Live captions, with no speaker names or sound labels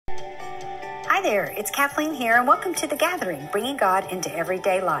Hi there, it's Kathleen here, and welcome to The Gathering, bringing God into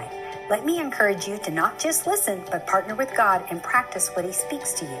everyday life. Let me encourage you to not just listen, but partner with God and practice what He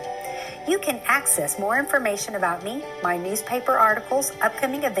speaks to you. You can access more information about me, my newspaper articles,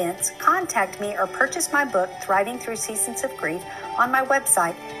 upcoming events, contact me, or purchase my book, Thriving Through Seasons of Grief, on my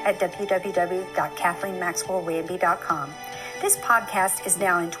website at www.kathleenmaxwellranby.com. This podcast is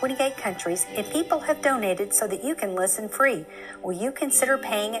now in 28 countries, and people have donated so that you can listen free. Will you consider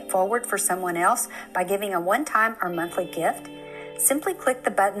paying it forward for someone else by giving a one-time or monthly gift? Simply click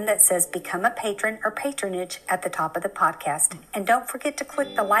the button that says Become a Patron or Patronage at the top of the podcast. And don't forget to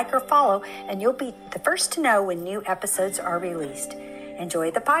click the like or follow, and you'll be the first to know when new episodes are released.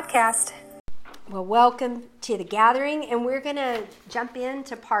 Enjoy the podcast. Well, welcome to The Gathering, and we're going to jump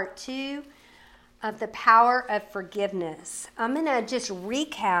into part 2 of the power of forgiveness. I'm going to just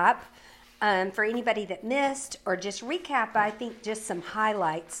recap for anybody that missed, or just recap, I think, just some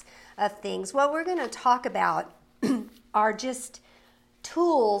highlights of things. What we're going to talk about are just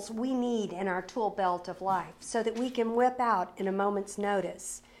tools we need in our tool belt of life so that we can whip out in a moment's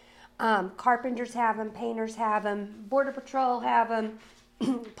notice. Carpenters have them, painters have them, Border Patrol have them,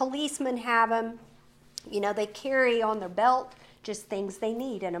 policemen have them. You know, they carry on their belt just things they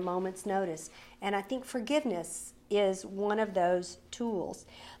need in a moment's notice. And I think forgiveness is one of those tools.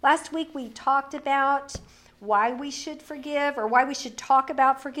 Last week we talked about why we should forgive, or why we should talk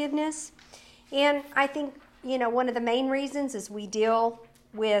about forgiveness. And I think, you know, one of the main reasons is we deal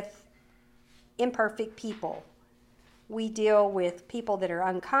with imperfect people. We deal with people that are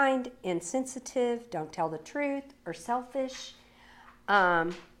unkind, insensitive, don't tell the truth, or selfish.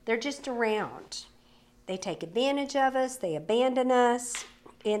 They're just around. They take advantage of us. They abandon us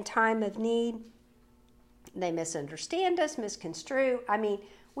in time of need. They misunderstand us, misconstrue. I mean,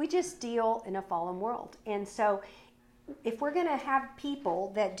 we just deal in a fallen world. And so if we're going to have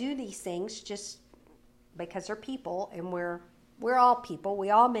people that do these things just because they're people, and we're all people,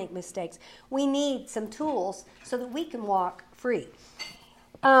 we all make mistakes, we need some tools so that we can walk free.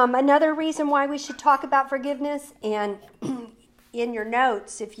 Another reason why we should talk about forgiveness, and in your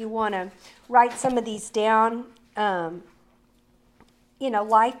notes, if you want to write some of these down,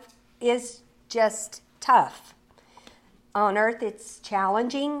 life is just tough. On earth, it's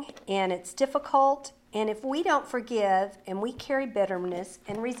challenging and it's difficult. And if we don't forgive and we carry bitterness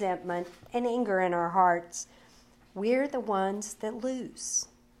and resentment and anger in our hearts, we're the ones that lose.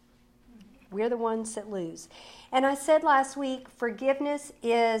 We're the ones that lose. And I said last week, forgiveness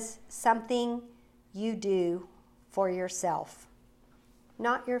is something you do for yourself,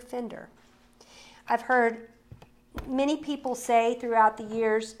 not your offender. I've heard many people say throughout the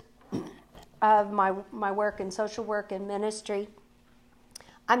years of my work in social work and ministry,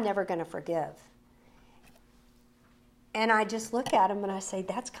 I'm never going to forgive. And I just look at them and I say,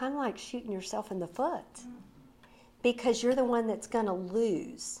 that's kind of like shooting yourself in the foot, because you're the one that's going to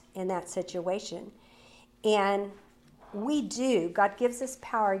lose in that situation. And we do. God gives us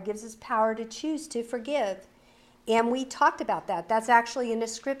power. He gives us power to choose to forgive. And we talked about that. That's actually in the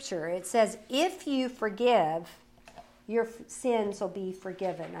scripture. It says, if you forgive, your sins will be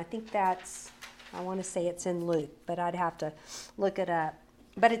forgiven. I think I want to say it's in Luke, but I'd have to look it up.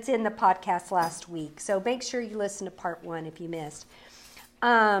 But it's in the podcast last week. So make sure you listen to part 1 if you missed.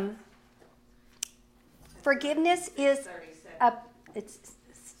 Forgiveness is it's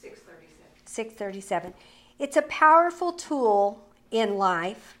 637. It's a powerful tool in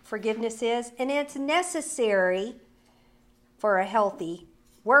life, forgiveness is, and it's necessary for a healthy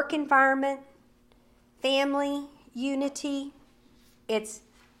work environment, family, unity. It's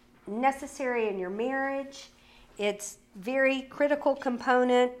necessary in your marriage. It's very critical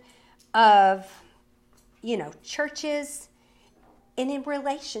component of, churches and in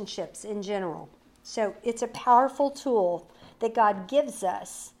relationships in general. So it's a powerful tool that God gives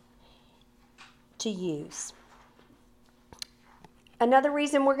us to use. Another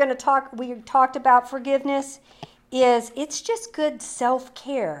reason we talked about forgiveness is it's just good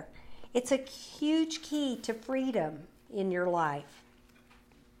self-care. It's a huge key to freedom in your life.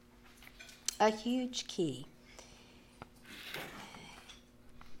 A huge key.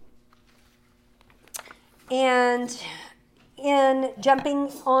 And in jumping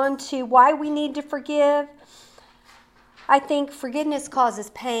on to why we need to forgive, I think forgiveness causes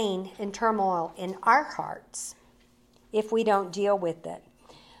pain and turmoil in our hearts if we don't deal with it.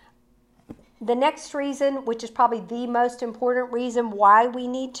 The next reason, which is probably the most important reason why we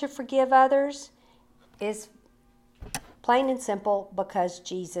need to forgive others, is plain and simple because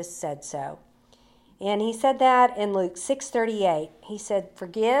Jesus said so. And he said that in Luke 6:38. He said,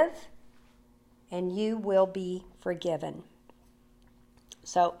 forgive and you will be forgiven.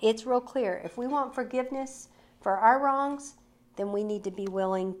 So it's real clear. If we want forgiveness for our wrongs, then we need to be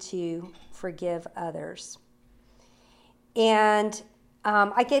willing to forgive others. And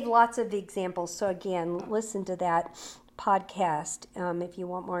I gave lots of examples. So again, listen to that podcast if you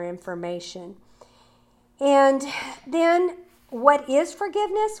want more information. And then what is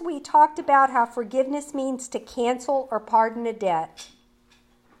forgiveness? We talked about how forgiveness means to cancel or pardon a debt.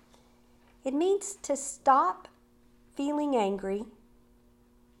 It means to stop feeling angry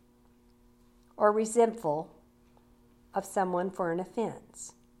or resentful of someone for an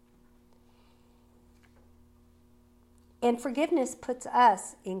offense. And forgiveness puts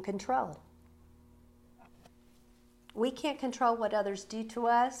us in control. We can't control what others do to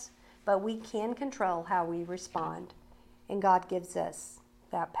us, but we can control how we respond. And God gives us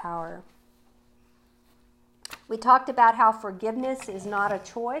that power. We talked about how forgiveness is not a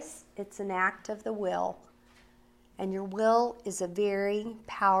choice, it's an act of the will. And your will is a very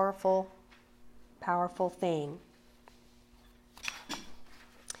powerful, powerful thing.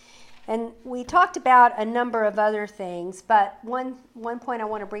 And we talked about a number of other things, but one point I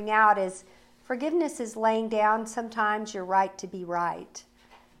want to bring out is forgiveness is laying down sometimes your right to be right.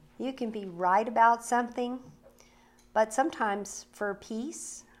 You can be right about something, but sometimes for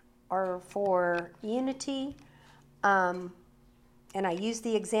peace or for unity, and I used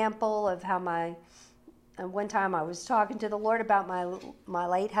the example of how one time I was talking to the Lord about my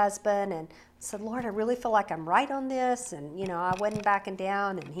late husband and said, Lord, I really feel like I'm right on this. And, I wasn't backing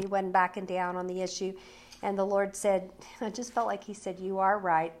down and he wasn't backing down on the issue. And the Lord said, I just felt like he said, you are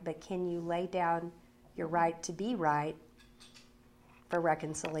right, but can you lay down your right to be right for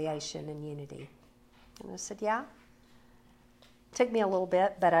reconciliation and unity? And I said, yeah. Took me a little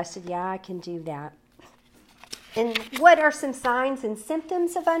bit, but I said, yeah, I can do that. And what are some signs and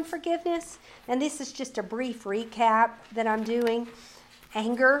symptoms of unforgiveness? And this is just a brief recap that I'm doing.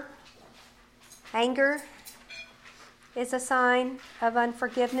 Anger. Anger is a sign of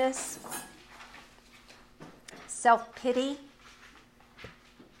unforgiveness. Self-pity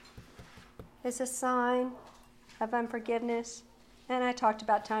is a sign of unforgiveness. And I talked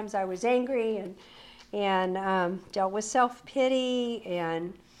about times I was angry and dealt with self-pity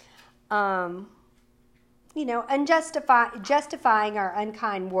and justifying our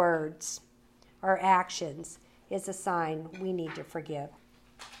unkind words or actions is a sign we need to forgive.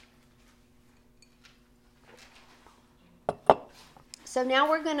 So now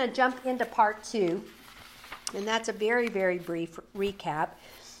we're going to jump into part 2, and that's a very, very brief recap.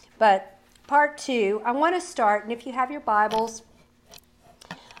 But part 2, I want to start, and if you have your Bibles,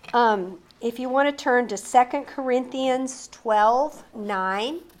 if you want to turn to 2 Corinthians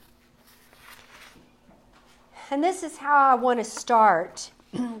 12:9. And this is how I want to start,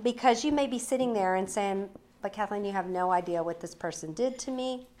 because you may be sitting there and saying, but Kathleen, you have no idea what this person did to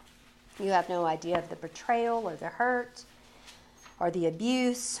me. You have no idea of the betrayal or the hurt or the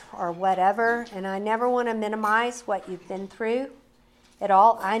abuse or whatever. And I never want to minimize what you've been through at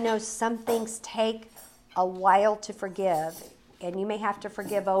all. I know some things take a while to forgive, and you may have to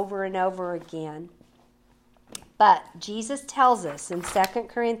forgive over and over again. But Jesus tells us in 2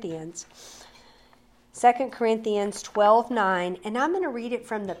 Corinthians 12:9, and I'm going to read it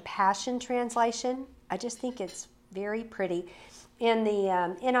from the Passion Translation. I just think it's very pretty. In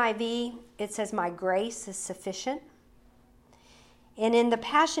the NIV, it says, my grace is sufficient. And in the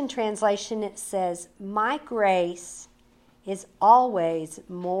Passion Translation, it says, my grace is always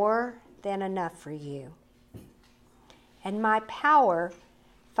more than enough for you. And my power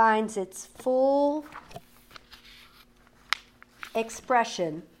finds its full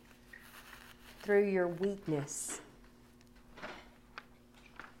expression through your weakness.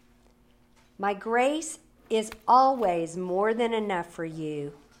 My grace is always more than enough for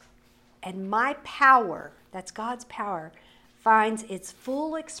you. And my power, that's God's power, finds its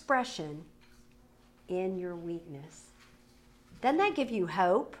full expression in your weakness. Doesn't that give you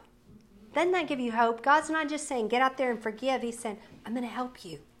hope? Doesn't that give you hope? God's not just saying, get out there and forgive. He's saying, I'm going to help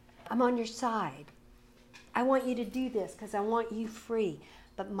you. I'm on your side. I want you to do this because I want you free.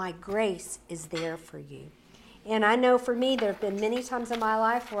 But my grace is there for you. And I know for me, there have been many times in my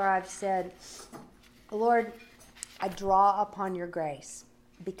life where I've said, Lord, I draw upon your grace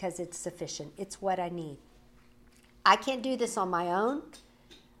because it's sufficient. It's what I need. I can't do this on my own,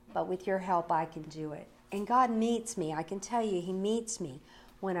 but with your help, I can do it. And God meets me. I can tell you, he meets me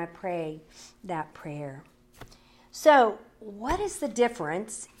when I pray that prayer. So, what is the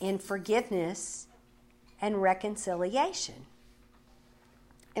difference in forgiveness and reconciliation?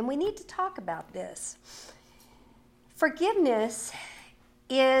 And we need to talk about this. Forgiveness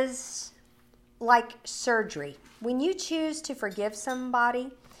is like surgery. when you choose to forgive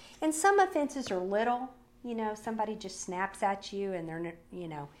somebody, and some offenses are little, somebody just snaps at you and they're,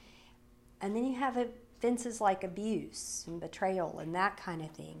 and then you have offenses like abuse and betrayal and that kind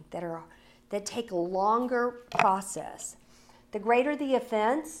of thing that take a longer process. The greater the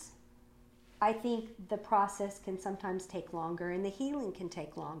offense, I think the process can sometimes take longer and the healing can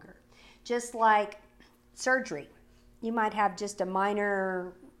take longer. Just like surgery. You might have just a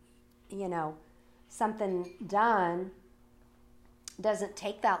minor, something done. Doesn't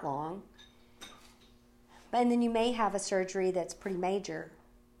take that long. And then you may have a surgery that's pretty major,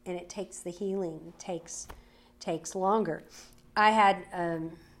 and it takes the healing takes longer. I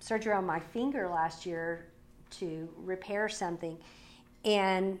had surgery on my finger last year to repair something,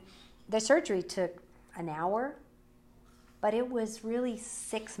 and the surgery took an hour, but it was really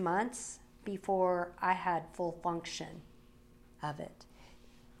 6 months before I had full function of it.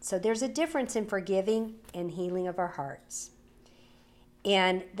 So there's a difference in forgiving and healing of our hearts.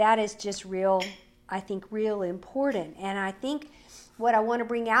 And that is just real important. And I think what I want to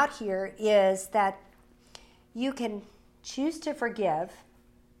bring out here is that you can choose to forgive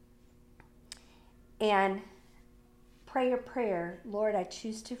and pray a prayer, Lord, I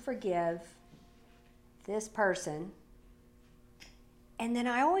choose to forgive this person. And then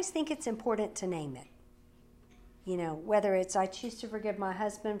I always think it's important to name it. Whether it's I choose to forgive my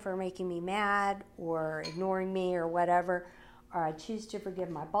husband for making me mad or ignoring me or whatever, or I choose to forgive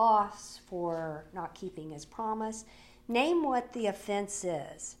my boss for not keeping his promise. Name what the offense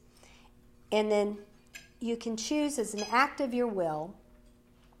is. And then you can choose as an act of your will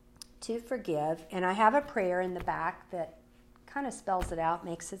to forgive. And I have a prayer in the back that kind of spells it out,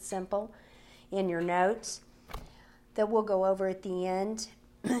 makes it simple in your notes that we'll go over at the end.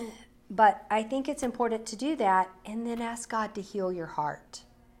 But I think it's important to do that and then ask God to heal your heart.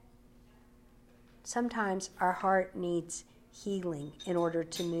 Sometimes our heart needs healing in order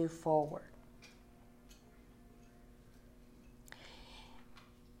to move forward.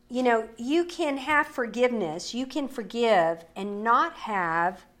 You can have forgiveness, you can forgive and not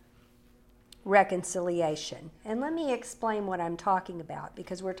have reconciliation. And let me explain what I'm talking about,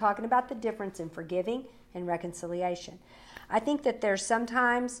 because we're talking about the difference in forgiving and reconciliation. I think that there's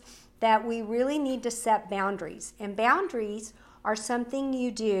sometimes that we really need to set boundaries. And boundaries are something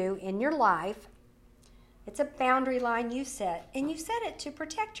you do in your life. It's a boundary line you set, and you set it to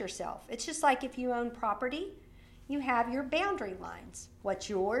protect yourself. It's just like if you own property, you have your boundary lines, what's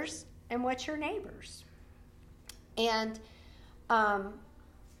yours and what's your neighbor's. And,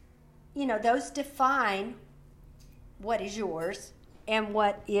 those define what is yours and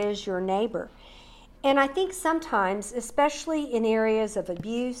what is your neighbor. And I think sometimes, especially in areas of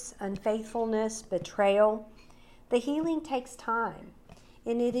abuse, unfaithfulness, betrayal, the healing takes time.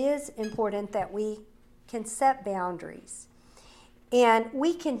 And it is important that we can set boundaries. And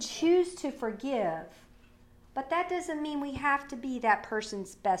we can choose to forgive, but that doesn't mean we have to be that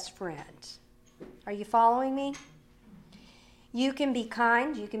person's best friend. Are you following me? You can be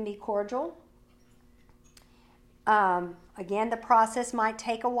kind, you can be cordial. Again, the process might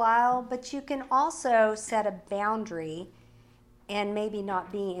take a while, but you can also set a boundary and maybe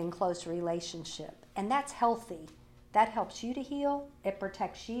not be in close relationship. And that's healthy. That helps you to heal. It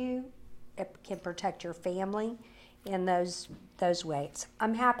protects you. It can protect your family in those ways.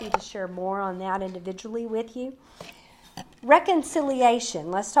 I'm happy to share more on that individually with you.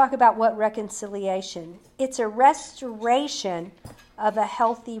 Reconciliation. Let's talk about what reconciliation. It's a restoration of a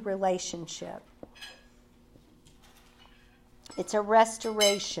healthy relationship. It's a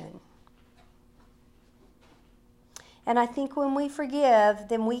restoration. And I think when we forgive,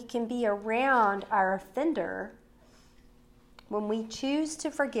 then we can be around our offender. When we choose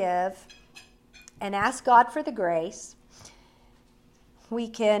to forgive and ask God for the grace, we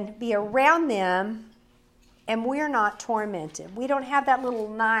can be around them and we're not tormented. We don't have that little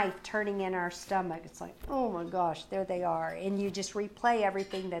knife turning in our stomach. It's like, oh my gosh, there they are. And you just replay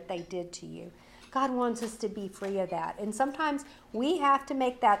everything that they did to you. God wants us to be free of that. And sometimes we have to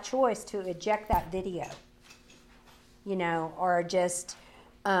make that choice to eject that video, or just,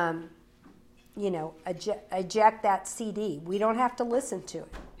 eject that CD. We don't have to listen to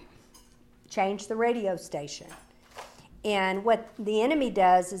it. Change the radio station. And what the enemy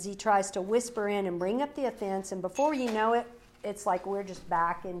does is he tries to whisper in and bring up the offense, and before you know it, it's like we're just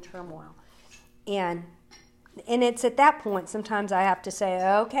back in turmoil. And it's at that point, sometimes I have to say,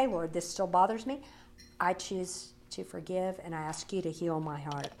 okay, Lord, this still bothers me. I choose to forgive, and I ask you to heal my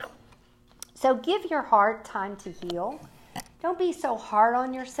heart. So give your heart time to heal. Don't be so hard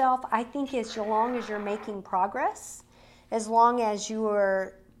on yourself. I think as long as you're making progress, as long as you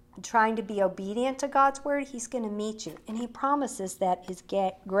are trying to be obedient to God's word, he's going to meet you. And he promises that his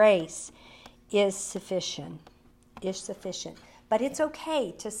grace is sufficient. But it's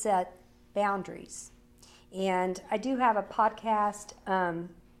okay to set boundaries. And I do have a podcast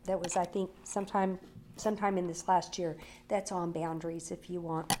that was, I think, sometime in this last year that's on boundaries if you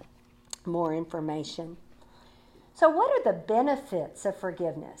want more information. So what are the benefits of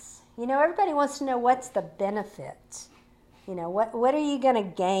forgiveness? You know, everybody wants to know what's the benefit. You know, what are you going to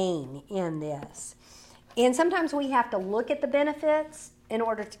gain in this? And sometimes we have to look at the benefits in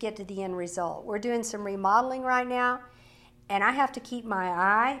order to get to the end result. We're doing some remodeling right now, and I have to keep my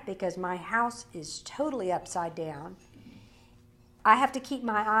eye, because my house is totally upside down. I have to keep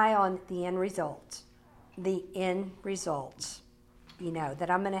my eye on the end result. The end result. You know, that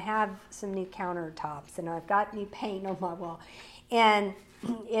I'm going to have some new countertops, and I've got new paint on my wall. And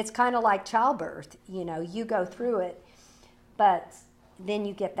it's kind of like childbirth. You know, you go through it, but then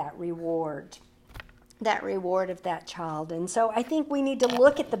you get that reward of that child. And so I think we need to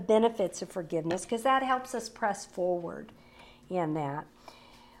look at the benefits of forgiveness, because that helps us press forward in that.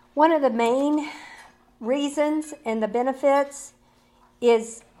 One of the main reasons and the benefits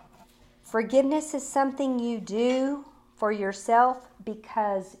is forgiveness is something you do for yourself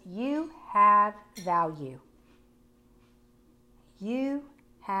because you have value. You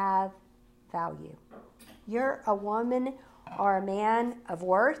have value. You're a woman or a man of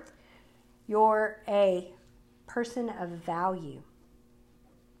worth. You're a person of value.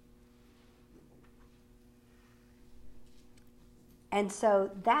 And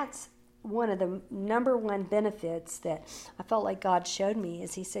so that's one of the number one benefits that I felt like God showed me,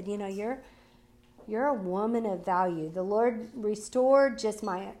 is he said, you know, you're a woman of value. The Lord restored just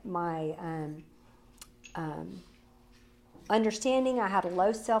my understanding. I had a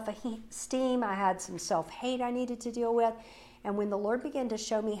low self-esteem. I had some self-hate I needed to deal with. And when the Lord began to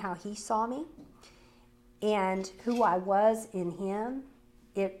show me how he saw me and who I was in him,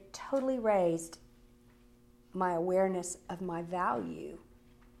 it totally raised my awareness of my value.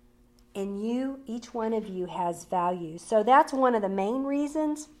 And each one of you has value. So that's one of the main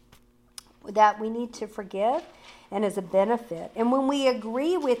reasons that we need to forgive, and as a benefit. And when we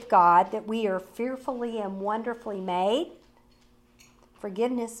agree with God that we are fearfully and wonderfully made,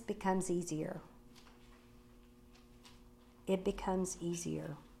 forgiveness becomes easier. It becomes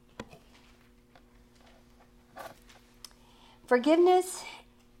easier. Forgiveness,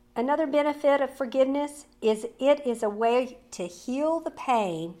 another benefit of forgiveness is it is a way to heal the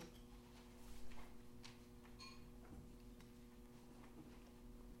pain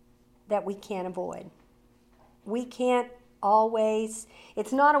that we can't avoid. We can't always,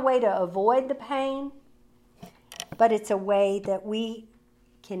 it's not a way to avoid the pain, but it's a way that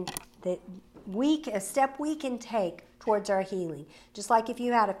a step we can take towards our healing. Just like if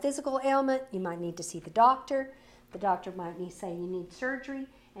you had a physical ailment, you might need to see the doctor. The doctor might say you need surgery.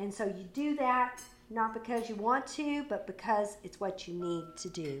 And so you do that, not because you want to, but because it's what you need to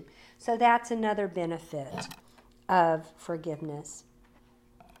do. So that's another benefit of forgiveness.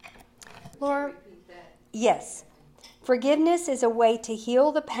 Laura? Yes. Forgiveness is a way to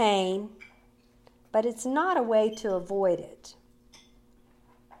heal the pain, but it's not a way to avoid it.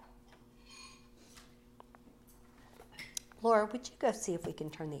 Laura, would you go see if we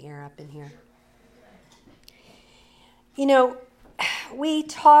can turn the air up in here? You know, we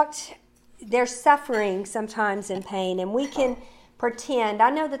talked, there's suffering sometimes in pain, and we can pretend.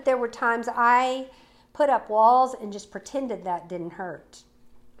 I know that there were times I put up walls and just pretended that didn't hurt.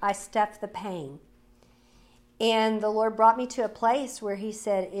 I stuffed the pain. And the Lord brought me to a place where he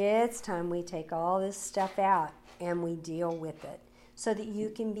said, it's time we take all this stuff out and we deal with it so that you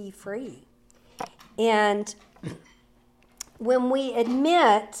can be free. And when we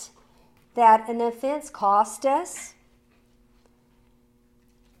admit that an offense cost us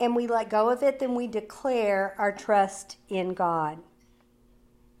and we let go of it, then we declare our trust in God.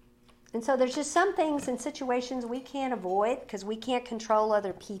 And so there's just some things and situations we can't avoid because we can't control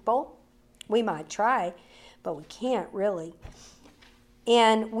other people. We might try, but we can't really.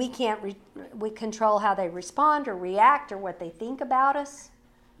 And we can't we control how they respond or react or what they think about us.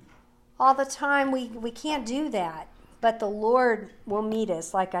 All the time, we can't do that. But the Lord will meet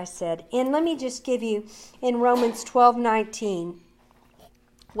us, like I said. And let me just give you, in Romans 12:19,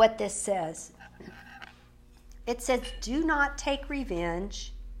 what this says. It says, do not take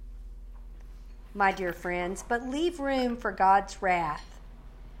revenge, my dear friends, but leave room for God's wrath.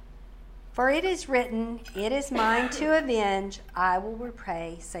 For it is written, it is mine to avenge, I will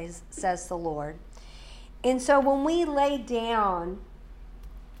repay, says the Lord. And so when we lay down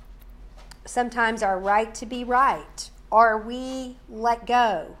sometimes our right to be right, or we let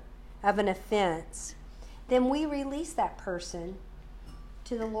go of an offense, then we release that person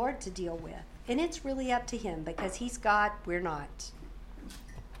to the Lord to deal with. And it's really up to him because he's God, we're not.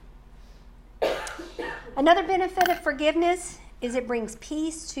 Another benefit of forgiveness is it brings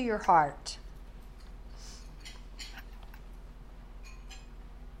peace to your heart.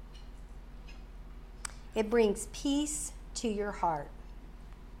 It brings peace to your heart.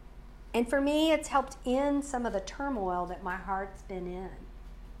 And for me, it's helped end some of the turmoil that my heart's been in.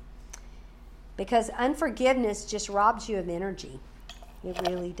 Because unforgiveness just robs you of energy. It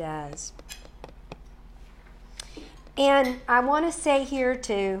really does. And I want to say here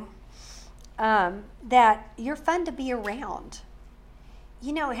too, that you're fun to be around.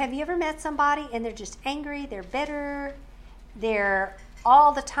 You know, have you ever met somebody and they're just angry, they're bitter, they're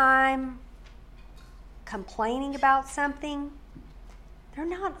all the time complaining about something? They're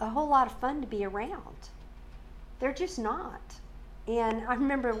not a whole lot of fun to be around. They're just not. And I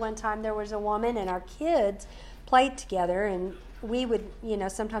remember one time there was a woman and our kids played together, and we would,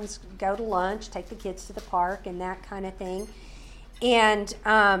 sometimes go to lunch, take the kids to the park and that kind of thing. And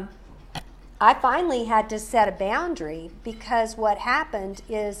I finally had to set a boundary because what happened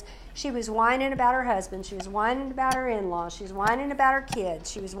is she was whining about her husband. She was whining about her in-laws. She was whining about her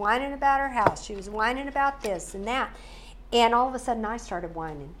kids. She was whining about her house. She was whining about this and that. And all of a sudden I started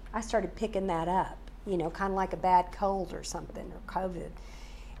whining. I started picking that up, kind of like a bad cold or something, or COVID.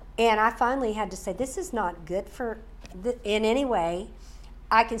 And I finally had to say, this is not good in any way.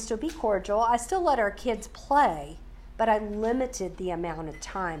 I can still be cordial. I still let our kids play, but I limited the amount of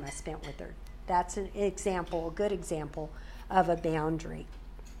time I spent with her. That's an example, a good example of a boundary.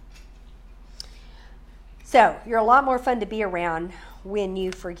 So you're a lot more fun to be around when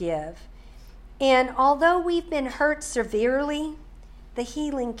you forgive. And although we've been hurt severely, the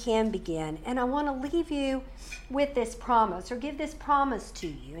healing can begin. And I want to leave you with this promise, or give this promise to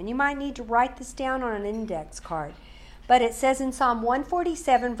you. And you might need to write this down on an index card. But it says in Psalm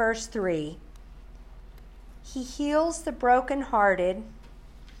 147, verse 3, He heals the brokenhearted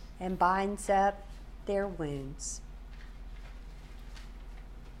and binds up their wounds.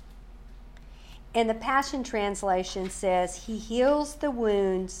 And the Passion Translation says, He heals the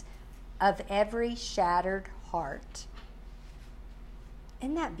wounds of every shattered heart.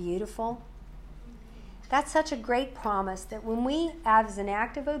 Isn't that beautiful? That's such a great promise that when we, as an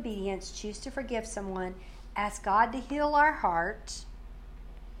act of obedience, choose to forgive someone, ask God to heal our heart,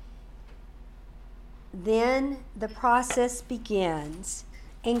 then the process begins.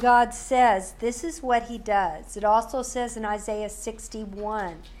 And God says this is what He does. It also says in Isaiah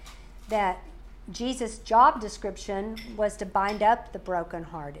 61 that Jesus' job description was to bind up the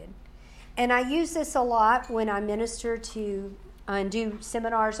brokenhearted. And I use this a lot when I minister to and do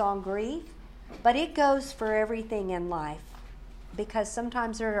seminars on grief, but it goes for everything in life, because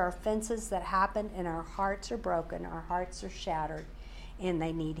sometimes there are offenses that happen and our hearts are broken, our hearts are shattered, and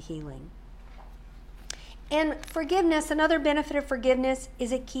they need healing. And forgiveness, another benefit of forgiveness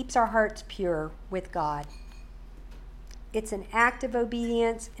is it keeps our hearts pure with God. It's an act of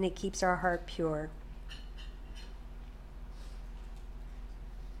obedience, and it keeps our heart pure.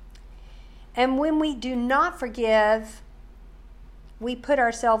 And when we do not forgive, we put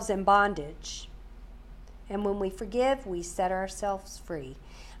ourselves in bondage. And when we forgive, we set ourselves free.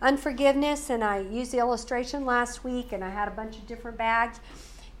 Unforgiveness, and I used the illustration last week, and I had a bunch of different bags.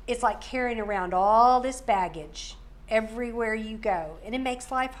 It's like carrying around all this baggage everywhere you go, and it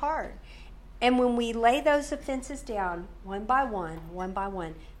makes life hard. And when we lay those offenses down one by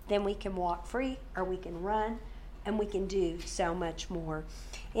one, then we can walk free, or we can run, and we can do so much more.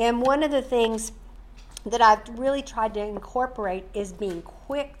 And one of the things that I've really tried to incorporate is being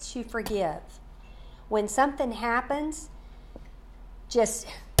quick to forgive. When something happens, just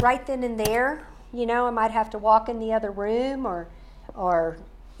right then and there, I might have to walk in the other room or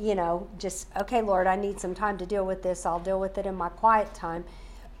just, okay, Lord, I need some time to deal with this. I'll deal with it in my quiet time.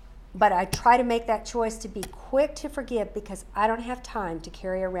 But I try to make that choice to be quick to forgive, because I don't have time to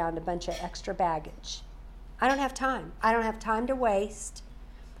carry around a bunch of extra baggage. I don't have time. I don't have time to waste.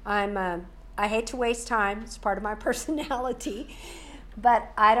 I hate to waste time. It's part of my personality.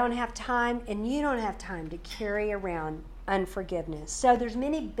 But I don't have time, and you don't have time to carry around unforgiveness. So there's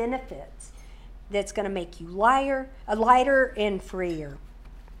many benefits that's going to make you lighter and freer.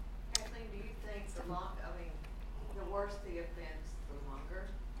 Kathleen, do you think the worse the offense, the longer?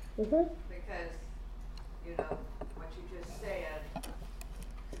 Mm-hmm. Because, what you just said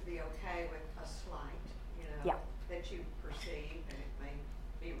could be okay with a slight, Yeah. that you perceive, and it may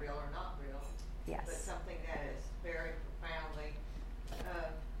be real or not real. Yes. But something that is very profoundly,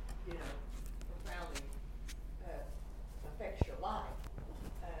 affects your life.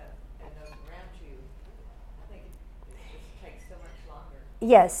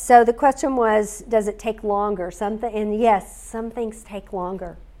 Yes, so the question was, does it take longer? And yes, some things take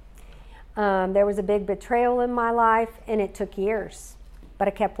longer. There was a big betrayal in my life, and it took years. But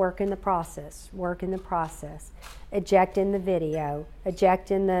I kept working the process, ejecting the video,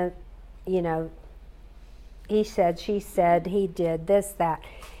 ejecting the, he said, she said, he did this, that.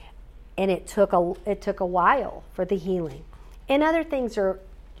 And it took a while for the healing. And other things are,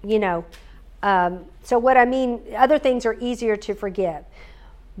 so what I mean, other things are easier to forgive.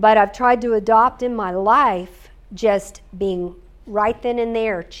 But I've tried to adopt in my life just being right then and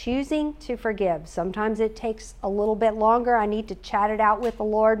there, choosing to forgive. Sometimes it takes a little bit longer. I need to chat it out with the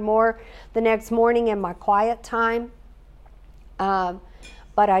Lord more the next morning in my quiet time. But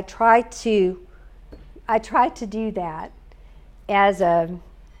I try to do that as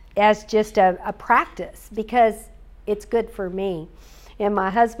just a practice, because it's good for me. And my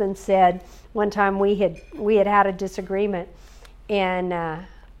husband said one time we had a disagreement, and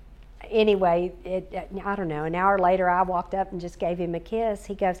anyway, I don't know, an hour later I walked up and just gave him a kiss.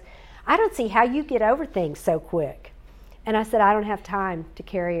 He goes, "I don't see how you get over things so quick." And I said, "I don't have time to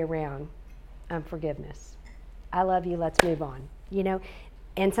carry around unforgiveness. I love you, let's move on."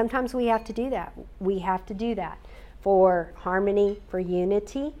 And sometimes we have to do that. We have to do that for harmony, for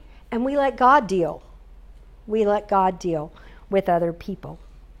unity, and we let God deal. We let God deal with other people.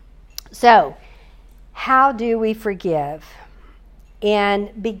 So, how do we forgive?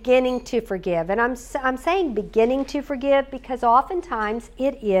 And beginning to forgive. And I'm saying beginning to forgive because oftentimes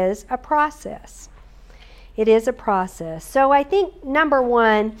it is a process. It is a process. So I think number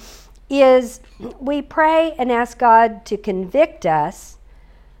one is we pray and ask God to convict us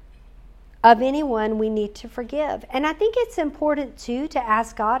of anyone we need to forgive. And I think it's important too to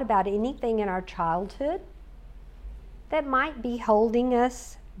ask God about anything in our childhood that might be holding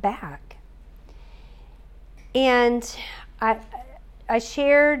us back. And I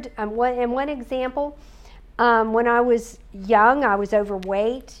shared in one example, when I was young, I was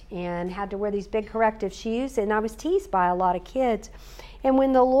overweight and had to wear these big corrective shoes, and I was teased by a lot of kids. And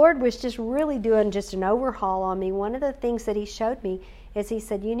when the Lord was just really doing just an overhaul on me, one of the things that he showed me is he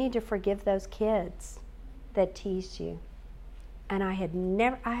said, "You need to forgive those kids that teased you." And I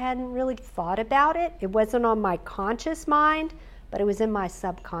hadn't really thought about it. It wasn't on my conscious mind, but it was in my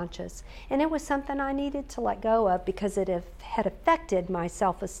subconscious. And it was something I needed to let go of because it had affected my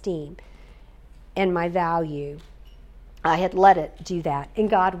self-esteem and my value. I had let it do that, and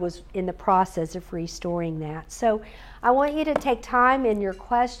God was in the process of restoring that. So I want you to take time in your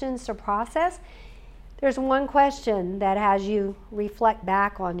questions to process. There's one question that has you reflect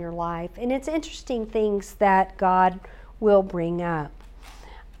back on your life, and it's interesting things that God will bring up.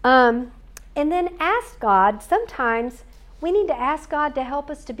 And then ask God. Sometimes we need to ask God to help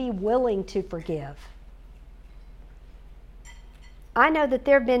us to be willing to forgive. I know that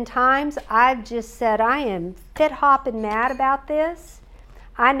there have been times I've just said, I am fit-hopping mad about this.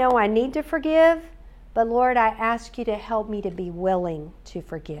 I know I need to forgive, but Lord, I ask you to help me to be willing to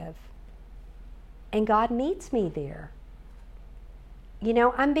forgive. And God meets me there.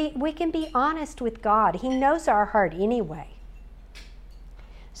 We can be honest with God. He knows our heart anyway.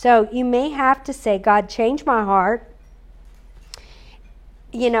 So you may have to say, "God, change my heart."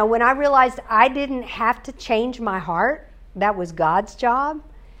 When I realized I didn't have to change my heart, that was God's job.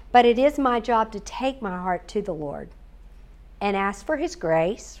 But it is my job to take my heart to the Lord and ask for his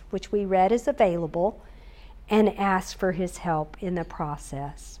grace, which we read is available, and ask for his help in the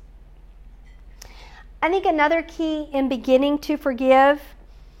process. I think another key in beginning to forgive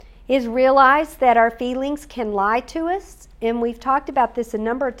is realize that our feelings can lie to us. And we've talked about this a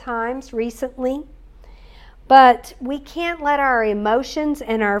number of times recently. But we can't let our emotions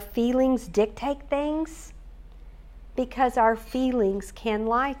and our feelings dictate things, because our feelings can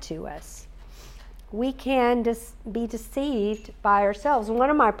lie to us. We can be deceived by ourselves. One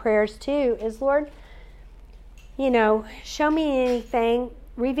of my prayers too is, Lord, show me anything,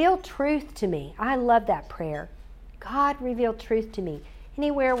 reveal truth to me. I love that prayer. God, reveal truth to me.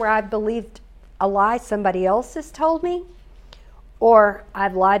 Anywhere where I've believed a lie somebody else has told me, or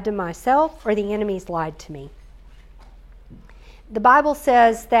I've lied to myself, or the enemy's lied to me. The Bible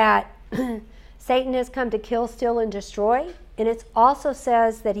says that Satan has come to kill, steal, and destroy. And it also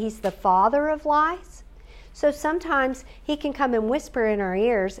says that he's the father of lies. So sometimes he can come and whisper in our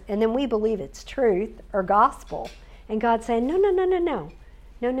ears, and then we believe it's truth or gospel. And God's saying, no.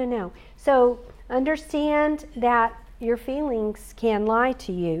 So understand that your feelings can lie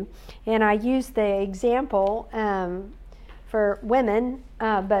to you. And I use the example for women,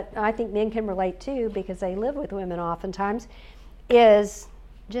 but I think men can relate too, because they live with women oftentimes, is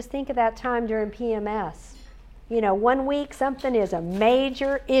just think of that time during PMS. 1 week something is a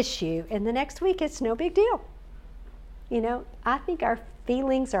major issue, and the next week it's no big deal. I think our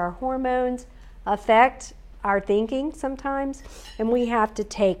feelings, our hormones affect our thinking sometimes, and we have to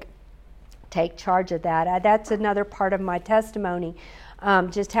take charge of that. That's another part of my testimony,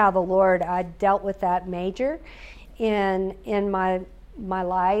 just how the Lord, I dealt with that major in my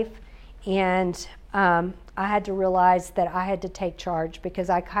life, and I had to realize that I had to take charge, because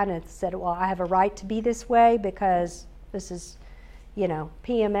I kind of said, well, I have a right to be this way because this is,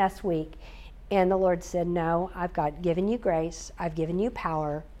 PMS week. And the Lord said, no, I've given you grace. I've given you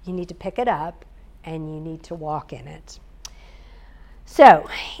power. You need to pick it up and you need to walk in it. So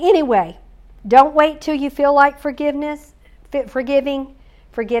anyway, don't wait till you feel like forgiving.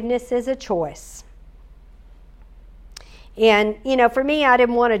 Forgiveness is a choice. And, for me, I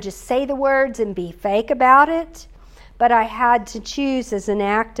didn't want to just say the words and be fake about it, but I had to choose as an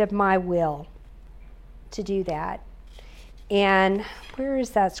act of my will to do that. And where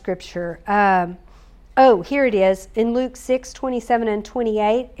is that scripture? Here it is. In Luke 6:27 and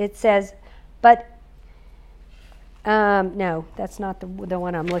 28, it says, no, that's not the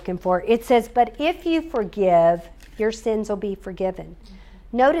one I'm looking for. It says, but if you forgive, your sins will be forgiven.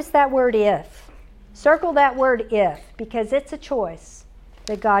 Notice that word if. Circle that word if, because it's a choice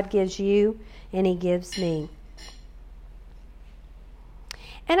that God gives you and He gives me.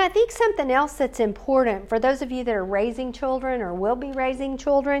 And I think something else that's important for those of you that are raising children or will be raising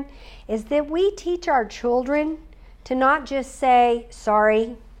children is that we teach our children to not just say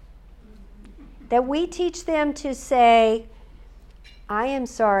sorry, that we teach them to say, I am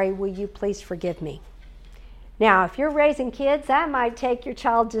sorry, will you please forgive me? Now, if you're raising kids, that might take your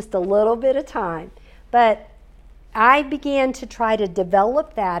child just a little bit of time. But I began to try to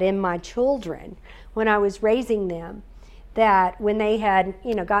develop that in my children when I was raising them, that when they had,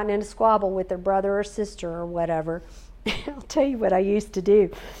 gotten in a squabble with their brother or sister or whatever, I'll tell you what I used to do.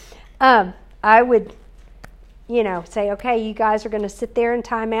 I would, say, okay, you guys are going to sit there in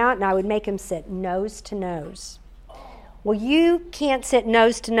timeout, and I would make them sit nose to nose. Well, you can't sit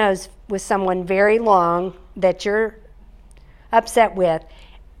nose to nose with someone very long that you're upset with.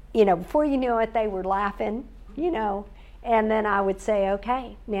 Before you knew it, they were laughing, and then I would say,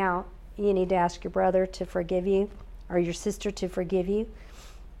 okay, now you need to ask your brother to forgive you or your sister to forgive you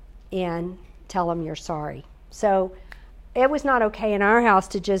and tell them you're sorry. So it was not okay in our house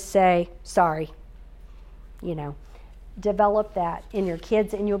to just say sorry. Develop that in your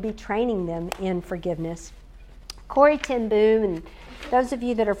kids, and you'll be training them in forgiveness. Corrie ten Boom, and those of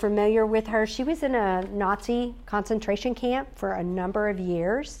you that are familiar with her, she was in a Nazi concentration camp for a number of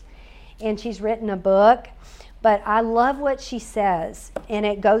years, and she's written a book. But I love what she says, and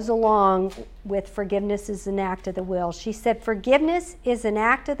it goes along with forgiveness is an act of the will. She said, forgiveness is an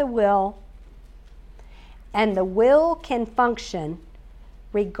act of the will, and the will can function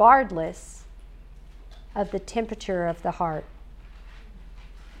regardless of the temperature of the heart.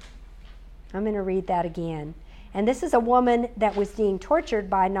 I'm going to read that again. And this is a woman that was being tortured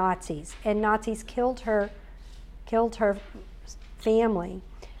by Nazis, and Nazis killed her family.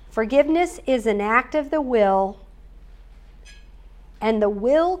 Forgiveness is an act of the will, and the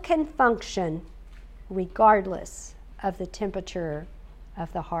will can function regardless of the temperature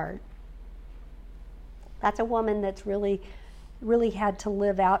of the heart. That's a woman that's really had to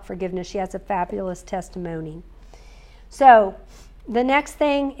live out forgiveness. She has a fabulous testimony. So, the next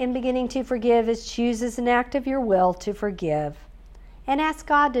thing in beginning to forgive is choose as an act of your will to forgive and ask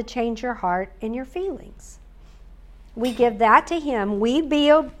God to change your heart and your feelings. We give that to Him.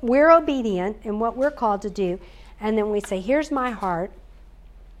 We're obedient in what we're called to do. And then we say, here's my heart.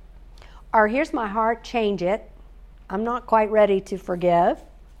 Or here's my heart, change it. I'm not quite ready to forgive.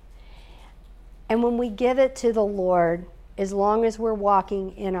 And when we give it to the Lord, as long as we're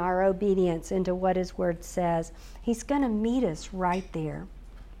walking in our obedience into what His Word says, He's going to meet us right there.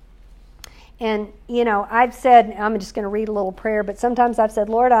 And, I've said, I'm just going to read a little prayer, but sometimes I've said,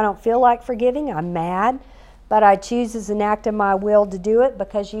 Lord, I don't feel like forgiving. I'm mad. But I choose as an act of my will to do it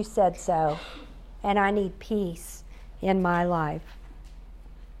because you said so. And I need peace in my life.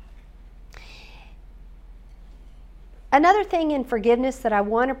 Another thing in forgiveness that I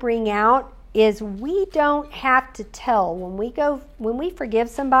want to bring out is we don't have to tell. When we forgive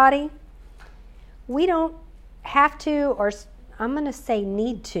somebody, we don't have to, or I'm going to say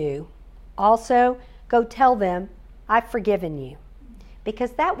need to, also go tell them, I've forgiven you.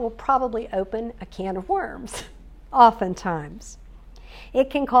 Because that will probably open a can of worms, oftentimes. It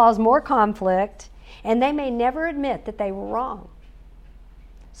can cause more conflict, and they may never admit that they were wrong.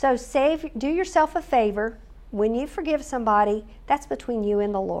 So do yourself a favor. When you forgive somebody, that's between you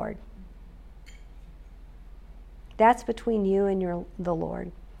and the Lord. That's between you and the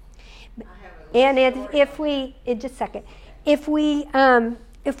Lord. I have a And if we, just a second, if we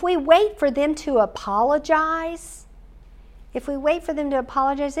wait for them to apologize, it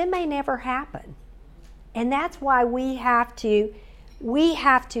may never happen. And that's why we have to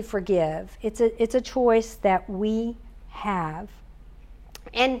forgive. It's a choice that we have.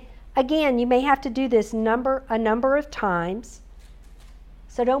 And again, you may have to do this a number of times.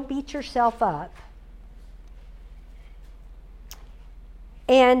 So don't beat yourself up.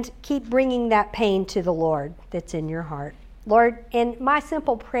 And keep bringing that pain to the Lord that's in your heart. Lord, and my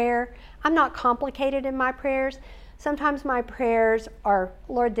simple prayer, I'm not complicated in my prayers. Sometimes my prayers are,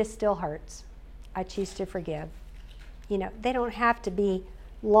 Lord, this still hurts. I choose to forgive. They don't have to be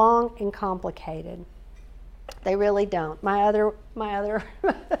long and complicated. They really don't. My other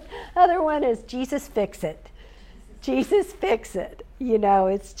other one is Jesus, fix it. Jesus, fix it.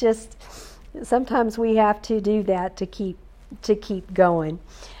 It's just sometimes we have to do that to keep going.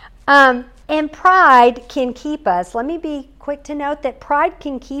 And pride can keep us. Let me be quick to note that pride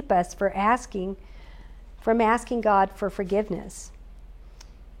can keep us from asking God for forgiveness.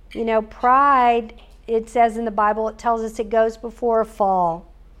 Pride, it says in the Bible, it tells us it goes before a fall.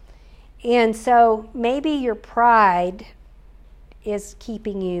 And so maybe your pride is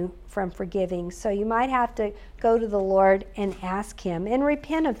keeping you from forgiving. So you might have to go to the Lord and ask Him and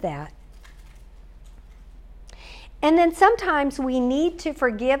repent of that. And then sometimes we need to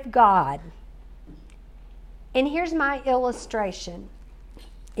forgive God. And here's my illustration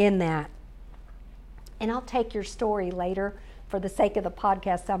in that. And I'll take your story later for the sake of the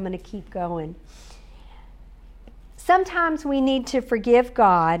podcast. I'm going to keep going. Sometimes we need to forgive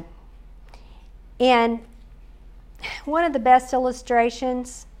God. And one of the best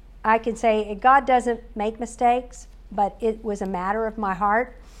illustrations I can say, God doesn't make mistakes, but it was a matter of my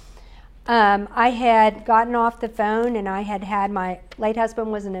heart. I had gotten off the phone, and I had my late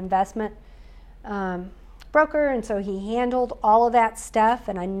husband was an investment broker, and so he handled all of that stuff,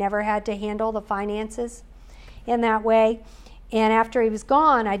 and I never had to handle the finances in that way. And after he was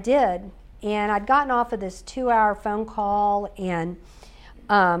gone, I did. And I'd gotten off of this 2-hour phone call and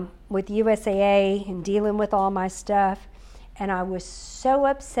with USAA and dealing with all my stuff. And I was so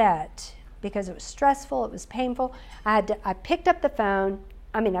upset because it was stressful, it was painful. I picked up the phone.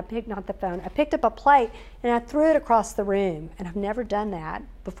 I picked up a plate and I threw it across the room. And I've never done that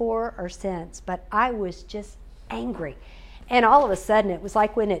before or since, but I was just angry. And all of a sudden, it was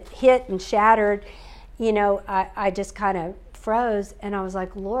like when it hit and shattered, I just kind of froze, and I was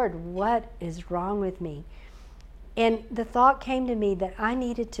like, Lord, what is wrong with me? And the thought came to me that I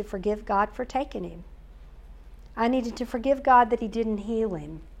needed to forgive God for taking him. I needed to forgive God that he didn't heal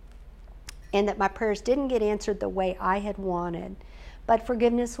him, and that my prayers didn't get answered the way I had wanted. But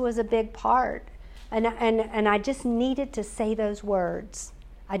forgiveness was a big part. And I just needed to say those words.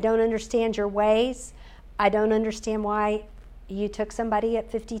 I don't understand your ways. I don't understand why you took somebody at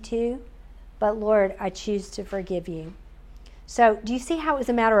 52. But Lord, I choose to forgive you. So do you see how it was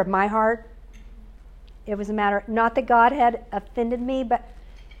a matter of my heart? It was a matter, not that God had offended me,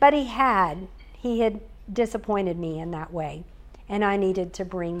 but he had disappointed me in that way. And I needed to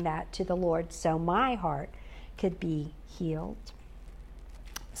bring that to the Lord so my heart could be healed.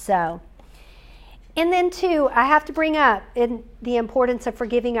 So, and then too, I have to bring up the importance of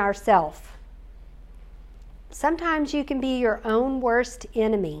forgiving ourselves. Sometimes you can be your own worst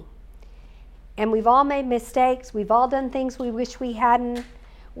enemy. And we've all made mistakes. We've all done things we wish we hadn't.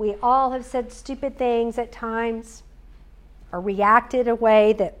 We all have said stupid things at times or reacted a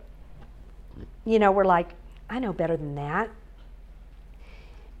way that, we're like, I know better than that.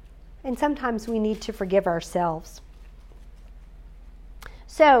 And sometimes we need to forgive ourselves.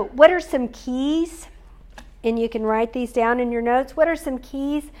 So, what are some keys? And you can write these down in your notes. What are some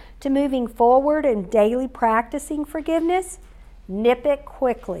keys to moving forward and daily practicing forgiveness? Nip it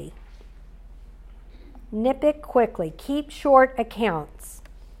quickly. Nip it quickly. Keep short accounts.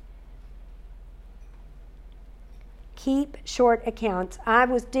 Keep short accounts. I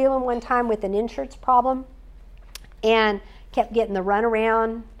was dealing one time with an insurance problem and kept getting the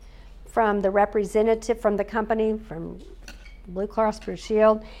runaround from the representative from the company, from Blue Cross Blue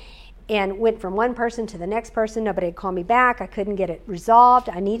Shield, and went from one person to the next person. Nobody had called me back. I couldn't get it resolved.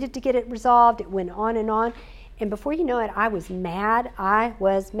 I needed to get it resolved. It went on and on. And before you know it, I was mad. It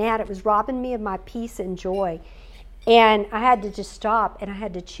was robbing me of my peace and joy. And I had to just stop, and I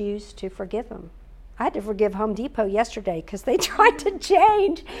had to choose to forgive them. I had to forgive Home Depot yesterday because they tried to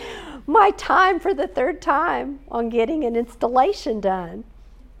change my time for the third time on getting an installation done.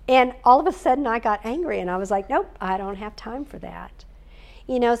 And all of a sudden, I got angry, and I was like, nope, I don't have time for that.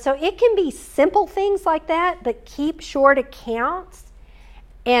 So it can be simple things like that, but keep short accounts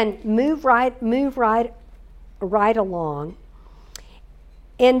and move right along.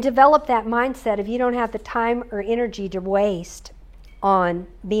 And develop that mindset if you don't have the time or energy to waste on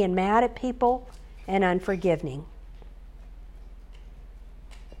being mad at people and unforgiving.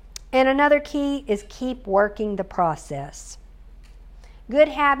 And another key is keep working the process. Good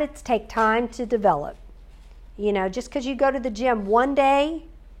habits take time to develop. Just because you go to the gym one day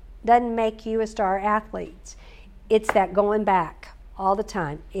doesn't make you a star athlete. It's that going back all the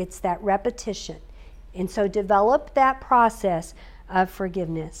time. It's that repetition. And so develop that process of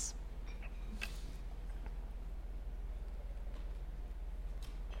forgiveness.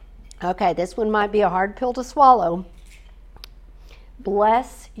 Okay, this one might be a hard pill to swallow.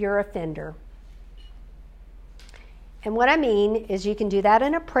 Bless your offender. And what I mean is you can do that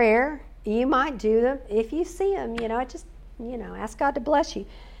in a prayer. You might do them if you see them, ask God to bless you.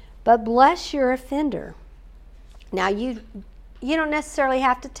 But bless your offender. Now, you don't necessarily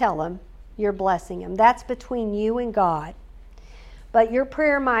have to tell them you're blessing them. That's between you and God. But your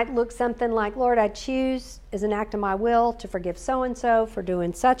prayer might look something like, Lord, I choose as an act of my will to forgive so-and-so for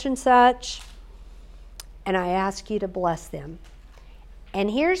doing such and such, and I ask you to bless them. And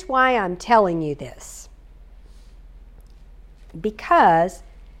here's why I'm telling you this. Because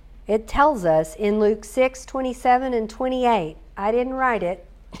it tells us in Luke 6:27 and 28, I didn't write it,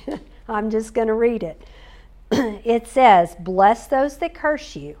 I'm just going to read it. It says, bless those that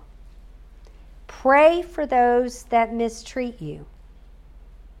curse you. Pray for those that mistreat you.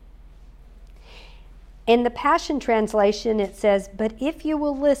 In the Passion Translation, it says, but if you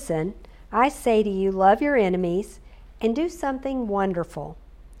will listen, I say to you, love your enemies and do something wonderful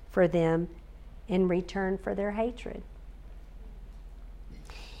for them in return for their hatred.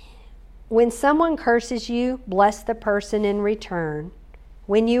 When someone curses you, bless the person in return.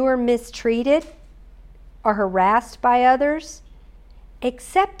 When you are mistreated or harassed by others,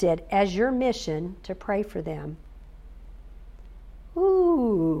 accept it as your mission to pray for them.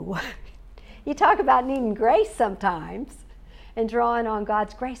 Ooh, you talk about needing grace sometimes and drawing on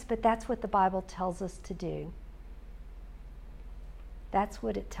God's grace, but that's what the Bible tells us to do. That's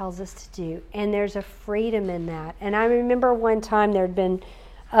what it tells us to do. And there's a freedom in that. And I remember one time there had been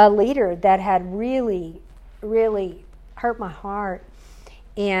a leader that had really, really hurt my heart.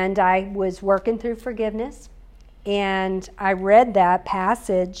 And I was working through forgiveness. And I read that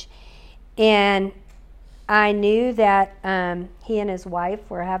passage. And I knew that he and his wife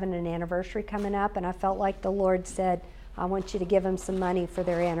were having an anniversary coming up. And I felt like the Lord said, I want you to give them some money for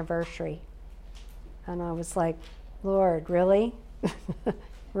their anniversary. And I was like, Lord, really?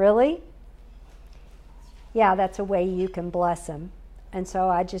 Really? Yeah, that's a way you can bless them. And so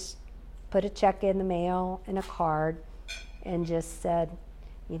I just put a check in the mail and a card and just said,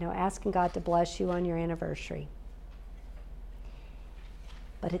 asking God to bless you on your anniversary.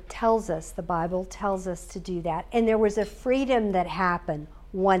 But it tells us, the Bible tells us to do that. And there was a freedom that happened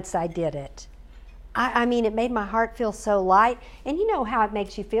once I did it. I mean, it made my heart feel so light. And you know how it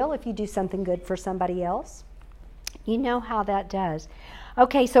makes you feel if you do something good for somebody else. You know how that does.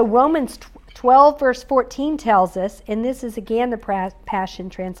 Okay, so Romans 12 verse 14 tells us, and this is again the Passion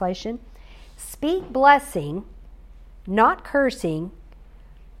Translation, speak blessing, not cursing,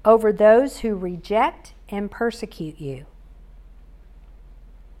 over those who reject and persecute you.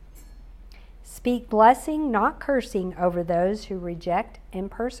 Speak blessing, not cursing, over those who reject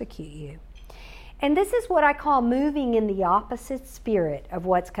and persecute you. And this is what I call moving in the opposite spirit of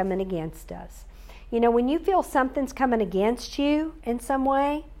what's coming against us. When you feel something's coming against you in some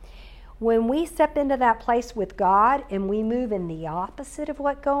way, when we step into that place with God and we move in the opposite of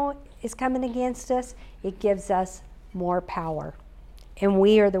what is coming against us, it gives us more power. And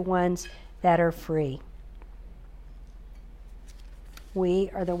we are the ones that are free. We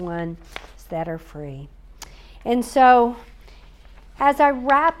are the ones that are free. And so, as I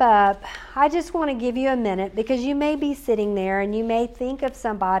wrap up, I just want to give you a minute because you may be sitting there and you may think of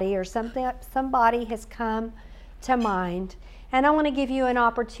somebody or somebody has come to mind. And I want to give you an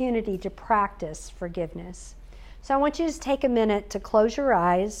opportunity to practice forgiveness. So I want you to just take a minute to close your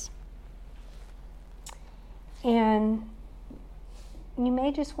eyes. And you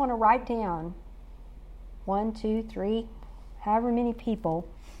may just want to write down 1, 2, 3, however many people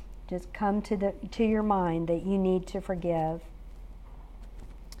just come to your mind that you need to forgive.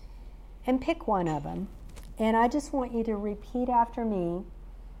 And pick one of them. And I just want you to repeat after me.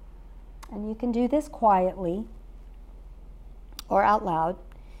 And you can do this quietly or out loud.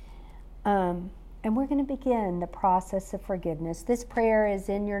 And we're going to begin the process of forgiveness. This prayer is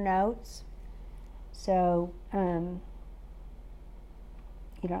in your notes. So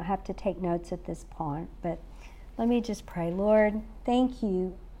You don't have to take notes at this point, but let me just pray. Lord, thank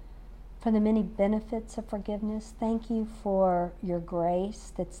you for the many benefits of forgiveness. Thank you for your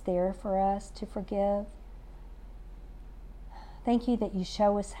grace that's there for us to forgive. Thank you that you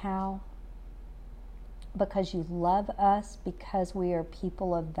show us how, because you love us, because we are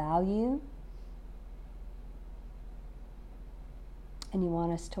people of value, and you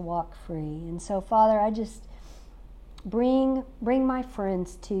want us to walk free. And so, Father, I just bring my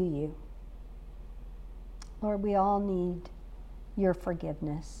friends to you. Lord, we all need your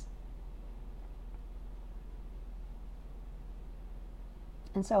forgiveness.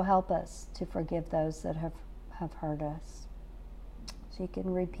 And so help us to forgive those that have hurt us. So you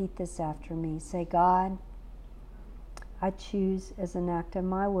can repeat this after me. Say, God, I choose as an act of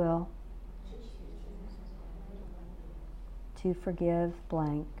my will to forgive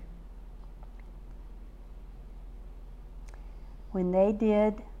blank. When they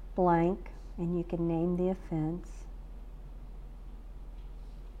did blank, and you can name the offense,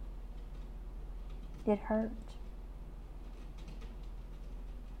 it hurt.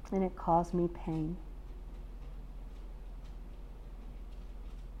 And it caused me pain.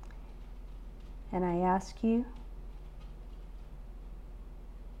 And I ask you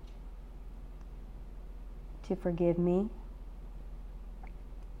to forgive me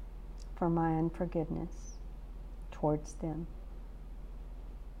for my unforgiveness towards them.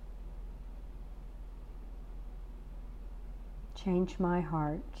 Change my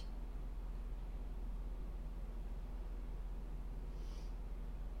heart.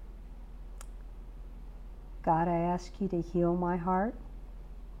 God, I ask you to heal my heart.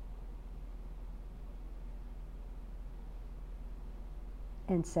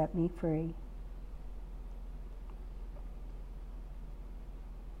 And set me free.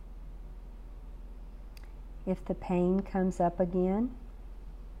 If the pain comes up again,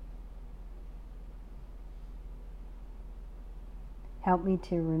 help me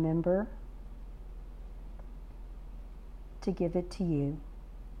to remember to give it to you.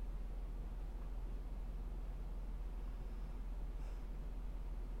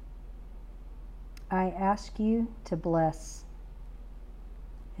 I ask you to bless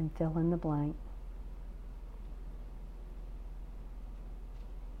and fill in the blank.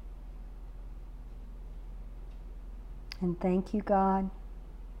 And thank you, God,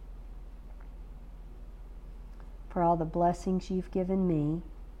 for all the blessings you've given me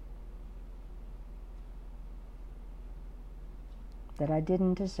that I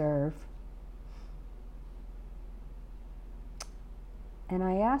didn't deserve. And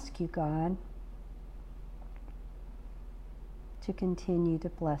I ask you, God, to continue to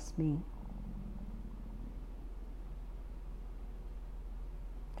bless me.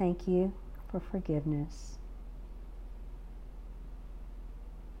 Thank you for forgiveness.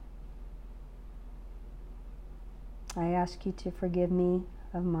 I ask you to forgive me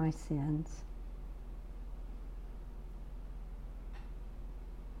of my sins.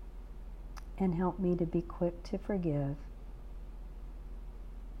 And help me to be quick to forgive.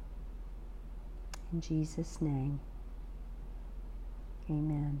 In Jesus' name.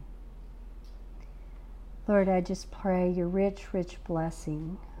 Amen. Lord, I just pray your rich, rich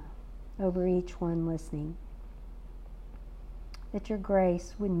blessing over each one listening. That your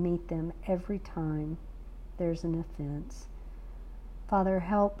grace would meet them every time there's an offense. Father,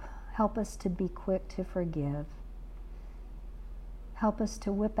 help us to be quick to forgive. Help us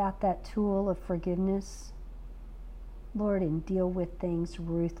to whip out that tool of forgiveness, Lord, and deal with things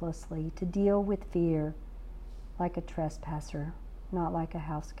ruthlessly, to deal with fear like a trespasser, not like a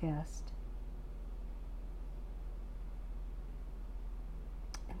house guest.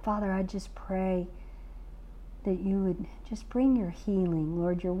 And Father, I just pray that you would just bring your healing.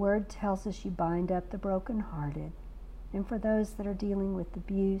 Lord, your word tells us you bind up the brokenhearted. And for those that are dealing with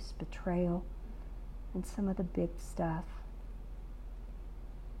abuse, betrayal, and some of the big stuff,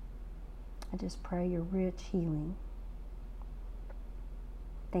 I just pray your rich healing.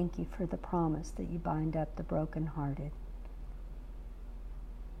 Thank you for the promise that you bind up the brokenhearted.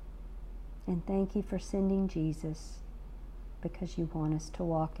 And thank you for sending Jesus, because you want us to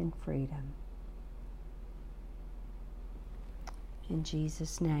walk in freedom. In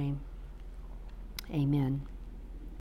Jesus' name, amen.